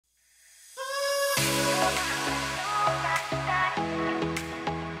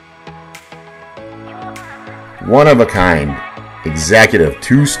One of a kind, executive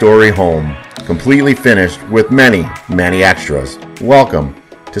two-story home, completely finished with many, many extras. Welcome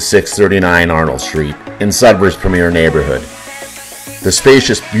to 639 Arnold Street in Sudbury's premier neighborhood. The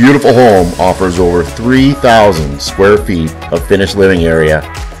spacious, beautiful home offers over 3,000 square feet of finished living area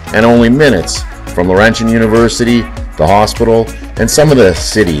and only minutes from Laurentian University, the hospital, and some of the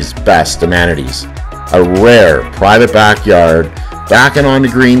city's best amenities. A rare private backyard backing onto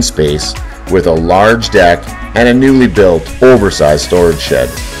green space with a large deck and a newly built oversized storage shed.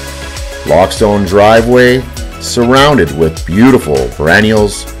 LOCKSTONE driveway surrounded with beautiful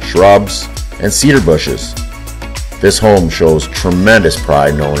perennials, shrubs, and cedar bushes. This home shows tremendous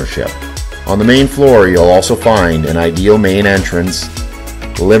pride and ownership. On the main floor, you'll also find an ideal main entrance,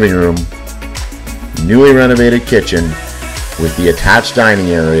 living room, newly renovated kitchen with the attached dining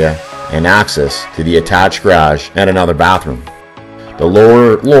area and access to the attached garage and another bathroom. The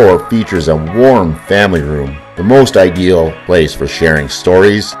lower floor features a warm family room, the most ideal place for sharing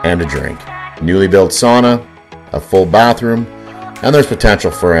stories and a drink. Newly built sauna, a full bathroom, and there's potential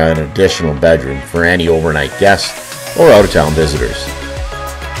for an additional bedroom for any overnight guests or out-of-town visitors.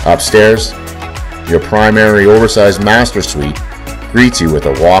 Upstairs, your primary oversized master suite greets you with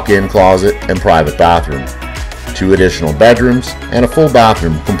a walk-in closet and private bathroom. 2 additional bedrooms and a full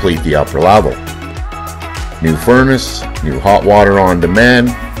bathroom complete the upper level. New furnace, new hot water on demand,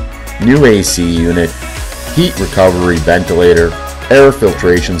 new AC unit, heat recovery ventilator, air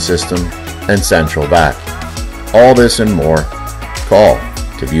filtration system, and central vac. All this and more. Call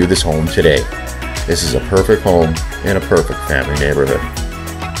to view this home today. This is a perfect home in a perfect family neighborhood.